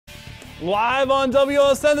Live on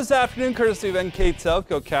WLSN this afternoon, courtesy of NK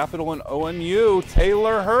Telco, Capital, and ONU.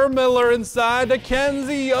 Taylor Hermiller inside to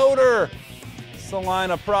Kenzie Yoder.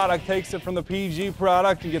 Salina product takes it from the PG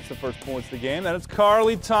product and gets the first points of the game. Then it's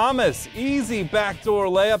Carly Thomas. Easy backdoor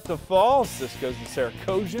layup to Falls. This goes to Sarah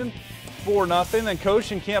Koshin. 4-0. Then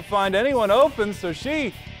Koshin can't find anyone open, so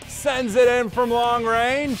she sends it in from long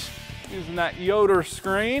range using that Yoder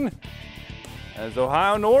screen. As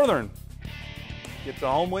Ohio Northern gets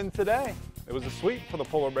a home win today. It was a sweep for the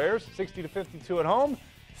Polar Bears, 60-52 at home,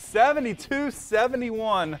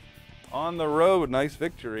 72-71 on the road. Nice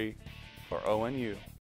victory for ONU.